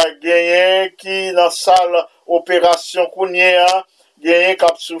 il y a un qui est dans salle opération Kounia, il y a un qui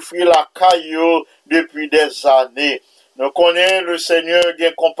a souffert la caillou depuis des années. Nous connaissons le Seigneur, il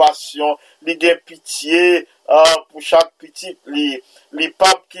a compassion, il a pitié pour chaque petit lit. Les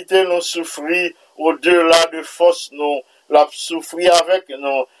papes qui nous souffrir au-delà de force nous, l'a souffrir avec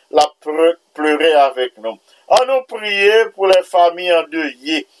nous, l'a pleurer avec nous. On nous prier pour les familles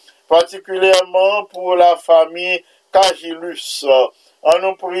endeuillées, particulièrement pour la famille Cagilus. On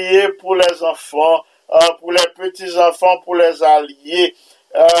nous prier pour les enfants, pour les petits-enfants, pour les alliés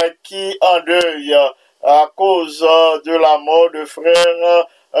qui endeuillent à cause de la mort de frère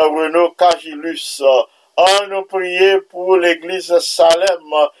Renaud Cagilus. Nous prier pour l'église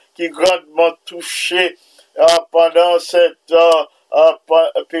Salem qui est grandement touchée pendant cette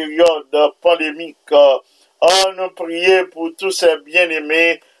période pandémique. Nous prier pour tous ces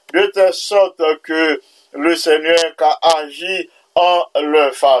bien-aimés de telle sorte que le Seigneur a agi en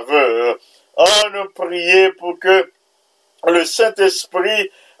leur faveur. Nous prier pour que le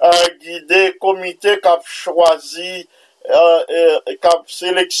Saint-Esprit guidé comité qui a choisi, qui a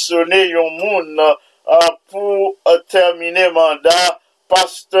sélectionné un monde pour terminer mandat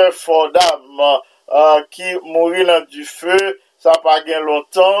pasteur Fordham qui mourit dans du feu, ça pas bien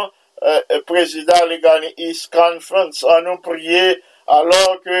longtemps, président Allegheny East Conference, à nous prier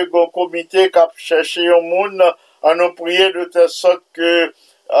alors que le comité qui a cherché un monde, à nous prier de telle sorte que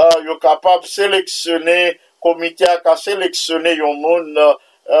est capable de sélectionner, comité a sélectionné un monde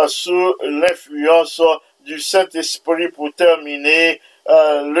sous l'influence du Saint-Esprit pour terminer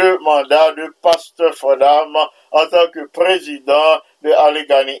le mandat de pasteur Fordham en tant que président de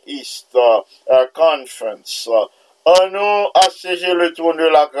Allegheny East Conference. Nous assiéger le trône de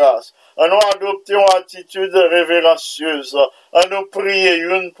la grâce. Nous adopter une attitude révérencieuse. Nous prier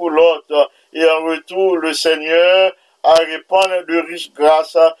une pour l'autre. Et en retour, le Seigneur à répandre de riches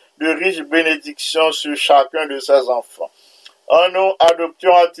grâces, de riches bénédictions sur chacun de ses enfants. Nous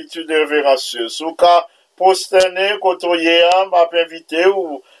adoptions une attitude révérencieuse. Sous cas posterner, quand on y m'a invité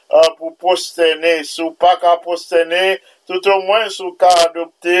ou pour posterner, sous pas qu'à posterner, tout au moins sous cas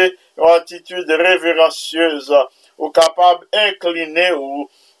adopter une attitude révérencieuse, ou capable d'incliner ou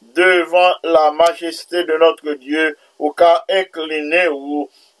devant la majesté de notre Dieu, ou cas incliner ou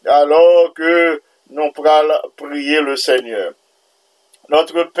alors que nous pourrons prier le Seigneur.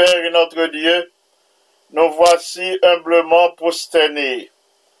 Notre Père et notre Dieu, nous voici humblement prosternés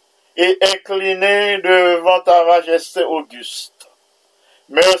et inclinés devant ta majesté auguste.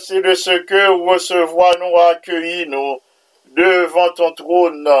 Merci de ce que recevoir nous accueillis nous devant ton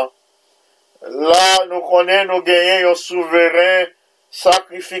trône. Là, nous connaissons, nous gagnons un souverain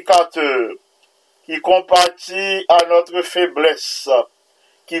sacrificateur qui compatit à notre faiblesse,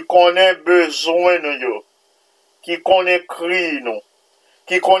 qui connaît besoin nous, qui connaît cri nous,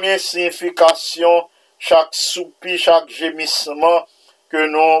 qui connaît signification chaque soupir, chaque gémissement que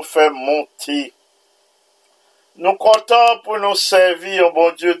nous fait monter. Nous comptons pour nous servir un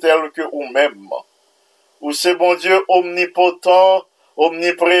bon Dieu tel que nous-mêmes. Ou c'est bon Dieu omnipotent,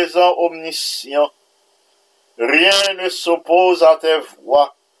 omniprésent, omniscient. Rien ne s'oppose à tes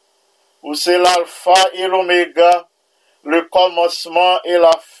voies. Ou c'est l'alpha et l'oméga, le commencement et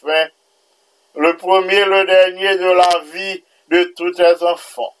la fin, le premier et le dernier de la vie de tous tes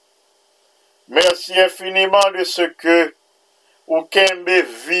enfants. Merci infiniment de ce que ou kembe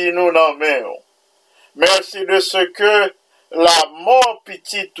vie nous dans main. Merci de ce que la mort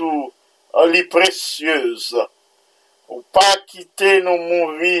petite ou li précieuse ou pas quitter nous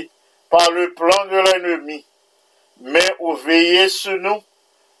mourir par le plan de l'ennemi, mais ou veiller sur nous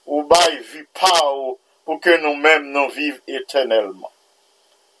ou bail vie par pour que nous-mêmes nous vivions éternellement.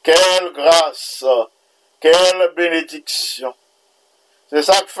 Quelle grâce, quelle bénédiction. C'est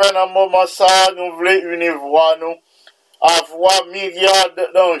ça que fait dans le moment ça, nous voulons unir voix nous, avoir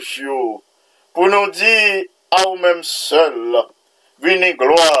myriades d'anges, pour nous dire à nous-mêmes seuls, venez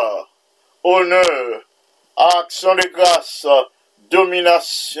gloire, honneur, action de grâce,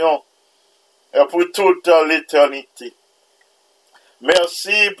 domination, et pour toute l'éternité.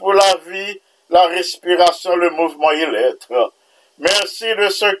 Merci pour la vie, la respiration, le mouvement et l'être. Merci de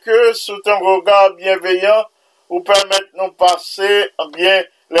ce que, sous ton regard bienveillant, vous permettez de nous passer bien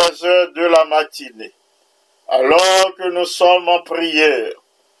les heures de la matinée. Alors que nous sommes en prière,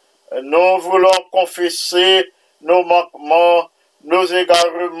 nous voulons confesser nos manquements, nos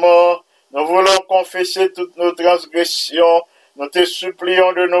égarements, nous voulons confesser toutes nos transgressions, nous te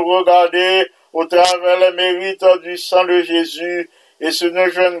supplions de nous regarder au travers les mérites du sang de Jésus et sur nos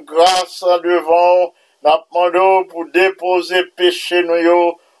jeunes grâces devant, nous demandons pour déposer péché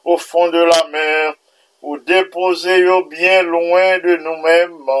nous au fond de la mer, pour déposer bien loin de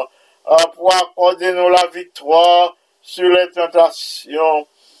nous-mêmes, pour accorder nous la victoire sur les tentations.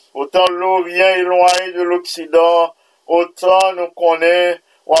 Autant l'Orient est loin de l'Occident, autant nous connaît,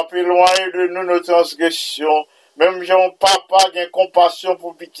 ou à plus loin de nous nos transgressions. Même Jean Papa a compassion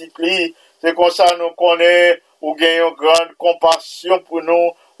pour petit lit, c'est comme ça nous connaît, ou gagnons grande compassion pour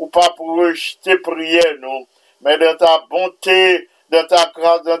nous, ou pas pour rejeter prière nous, mais dans ta bonté, dans ta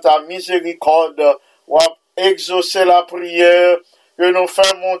grâce, dans ta miséricorde, ou à exaucer la prière que nous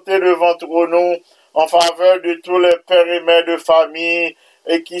fait monter devant nous en faveur de tous les pères et mères de famille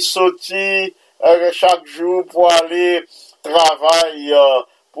et qui sortent chaque jour pour aller travailler,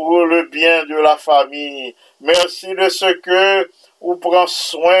 pour le bien de la famille. Merci de ce que vous prenez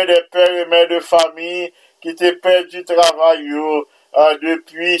soin des pères et mères de famille qui t'ont perdu travail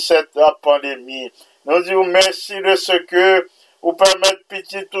depuis cette pandémie. Nous disons merci de ce que vous permettez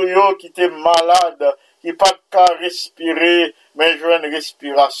petit tuyau qui était malade, qui pas qu'à respirer, mais jouer une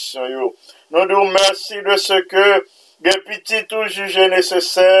respiration. Nous disons merci de ce que les petits tout jugé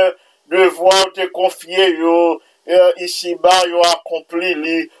nécessaire de voir te confier ici-bas, yo accompli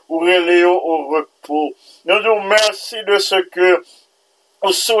li, ou relé au repos. Nous disons merci de ce que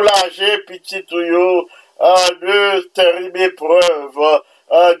vous soulagez petit tuyau de terribles épreuves,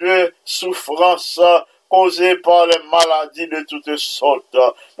 de souffrances causées par les maladies de toutes sortes.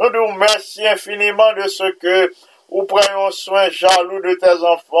 Nous nous merci infiniment de ce que vous prenez soin jaloux de tes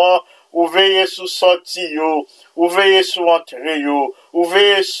enfants, vous veillez sous sortie, vous veillez sous entrée, vous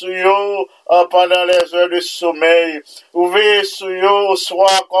veillez sur eux pendant les heures de sommeil, vous veillez sur eux au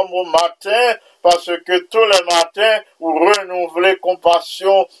soir comme au matin, parce que tous les matins, vous renouvelez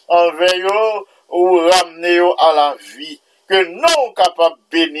compassion envers eux, ou ramenez eux à la vie. Que nous capables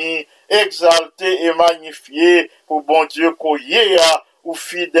de bénir, exalter et magnifier pour bon Dieu qu'on y est ou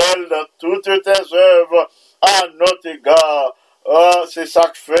fidèle dans toutes tes œuvres à notre égard. C'est ça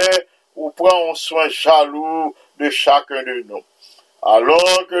que fait, ou prend soin jaloux de chacun de nous.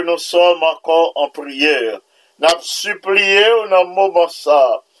 Alors que nous sommes encore en prière, nous avons supplié dans le moment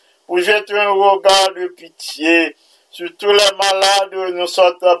ça, pour jeter un regard de pitié sur tous les malades que nous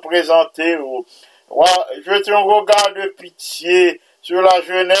sommes présentés. Jeter un regard de pitié sur la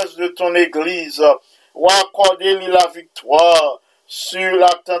jeunesse de ton Église, ou accorder-lui la victoire sur la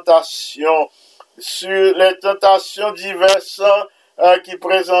tentation, sur les tentations diverses qui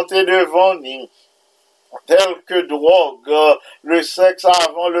présentaient devant nous, telles que drogue, le sexe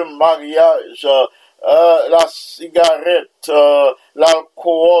avant le mariage, la cigarette,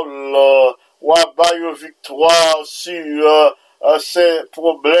 l'alcool, ou abaille victoire sur ces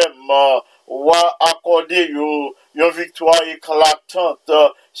problèmes, ou accorder une victoire éclatante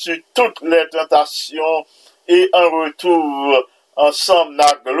sur toutes les tentations et en retour, ensemble,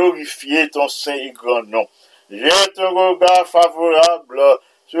 n'a glorifié ton saint et grand nom. Jette un regard favorable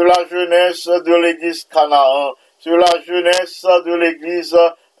sur la jeunesse de l'église Canaan, sur la jeunesse de l'église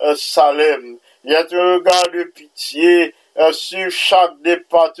Salem. Jette un regard de pitié sur chaque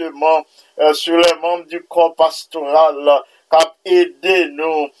département, sur les membres du corps pastoral, qui a aidé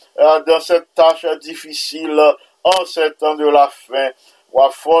nous dans cette tâche difficile en ces temps de la fin. Ou à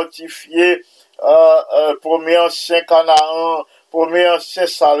fortifier premier ancien Canaan, premier ancien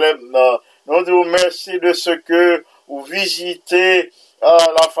Salem. Nous vous remercions de ce que vous visitez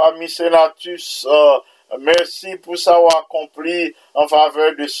la famille Sénatus. Merci pour ça accompli en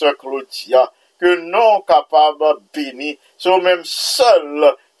faveur de ce Claudia. Que non capable de bénir, c'est même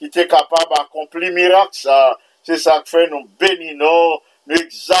seul qui était capable d'accomplir miracle ça. C'est ça que fait nous bénissons, nous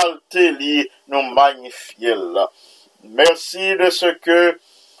exalter, nous magnifier. Merci de ce que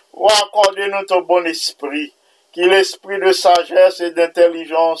vous accordez notre bon esprit, qui est l'esprit de sagesse et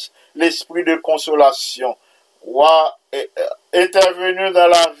d'intelligence, l'esprit de consolation, ou intervenu dans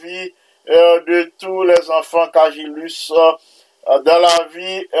la vie de tous les enfants Cagilus, dans la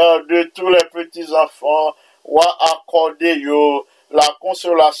vie de tous les petits-enfants, ou accordé la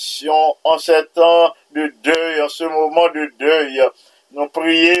consolation en ces temps de deuil, en ce moment de deuil. Nous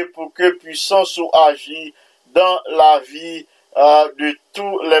prions pour que puissance ou agir dans la vie de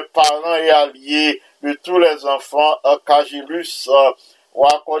tous les parents et alliés, de tous les enfants Cagilus, ou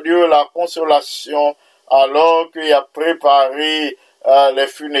accorder la consolation alors qu'il a préparé les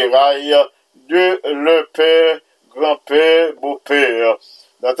funérailles de leur père, grand-père, beau-père.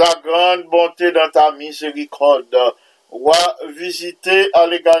 Dans ta grande bonté, dans ta miséricorde, ou à visiter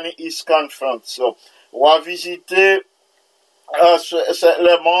Allegheny East Conference, ou à visiter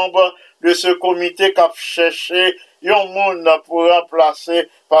les membres de ce comité qui a cherché un monde pour remplacer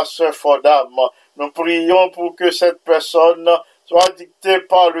Pasteur Fordham. Nous prions pour que cette personne soit dictée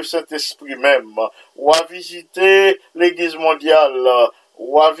par le Saint-Esprit même, ou à visiter l'Église mondiale,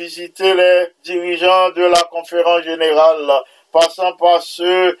 ou à visiter les dirigeants de la conférence générale, passant par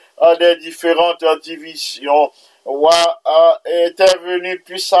ceux des différentes divisions, ou à intervenir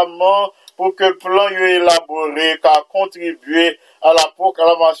puissamment pour que plan élaboré car contribuer à la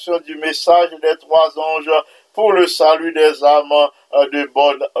proclamation du message des trois anges pour le salut des âmes de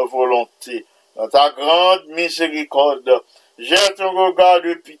bonne volonté. Dans ta grande miséricorde, jette un regard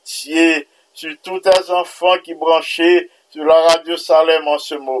de pitié sur tous tes enfants qui branchaient sur la radio Salem en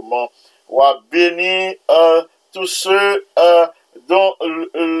ce moment. Ou à bénir tous ceux dont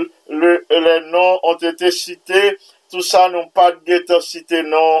les noms ont été cités tout ça nous pas de cité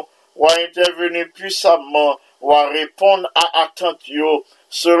non, ou à intervenir puissamment, ou à répondre à attente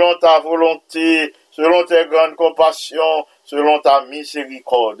selon ta volonté, selon tes grandes compassions, selon ta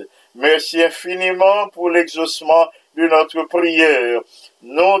miséricorde. Merci infiniment pour l'exaucement de notre prière.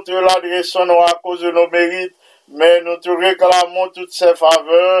 Nous te l'adressons non à cause de nos mérites, mais nous te réclamons toutes ces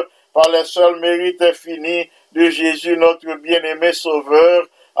faveurs par les seuls mérites infinis de Jésus, notre bien-aimé Sauveur.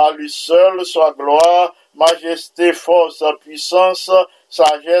 À lui seul soit gloire, majesté, force, puissance,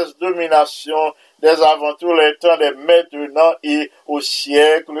 sagesse, domination, dès avant tous les temps, dès maintenant et au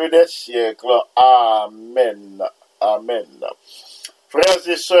siècle des siècles. Amen. Amen. Frères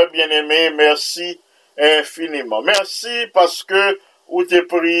et sœurs bien-aimés, merci infiniment. Merci parce que vous t'es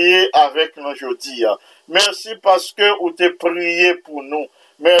prié avec nous aujourd'hui. Merci parce que vous t'es prié pour nous.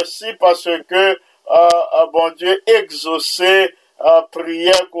 Merci parce que, bon Dieu, exaucé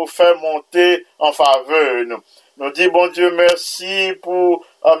prière qu'on fait monter en faveur. Nous dit, bon Dieu, merci pour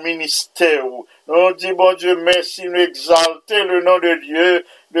un ministère. Nous dit, bon Dieu, merci, nous exalter le nom de Dieu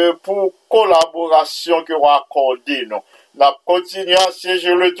pour collaboration que vous accordez. Nous continuons à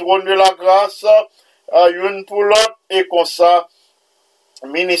siéger le trône de la grâce, une pour l'autre, et comme ça,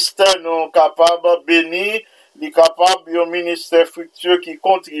 ministère nous capable béni, il capable un ministère fructueux qui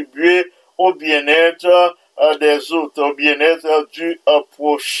contribue au bien-être des autres, au bien-être du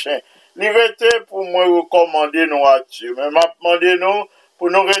prochain. Liberté pour moi recommander nous à Dieu, mais m'a demandé nous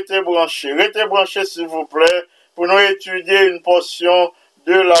pour nous rester branchés s'il vous plaît, pour nous étudier une portion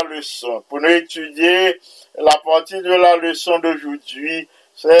de la leçon, pour nous étudier la partie de la leçon d'aujourd'hui,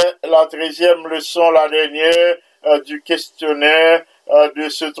 c'est la 13e leçon, la dernière du questionnaire de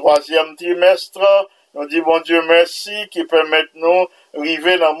ce 3e trimestre. Nous dit bon Dieu merci qui permet nous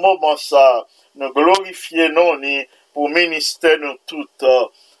arriver dans le moment ça, nous glorifier nous pour ministère nous toutes.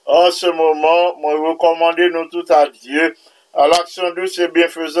 En ce moment, moi recommander nous toutes à Dieu, à l'action douce et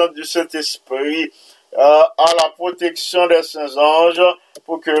bienfaisante du Saint-Esprit, à la protection des saints anges,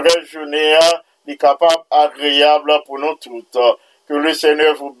 pour que la journée soit capable, agréable pour nous toutes. Que le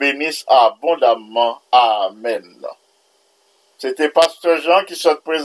Seigneur vous bénisse abondamment. Amen. C'était Pasteur Jean qui souhaite présenter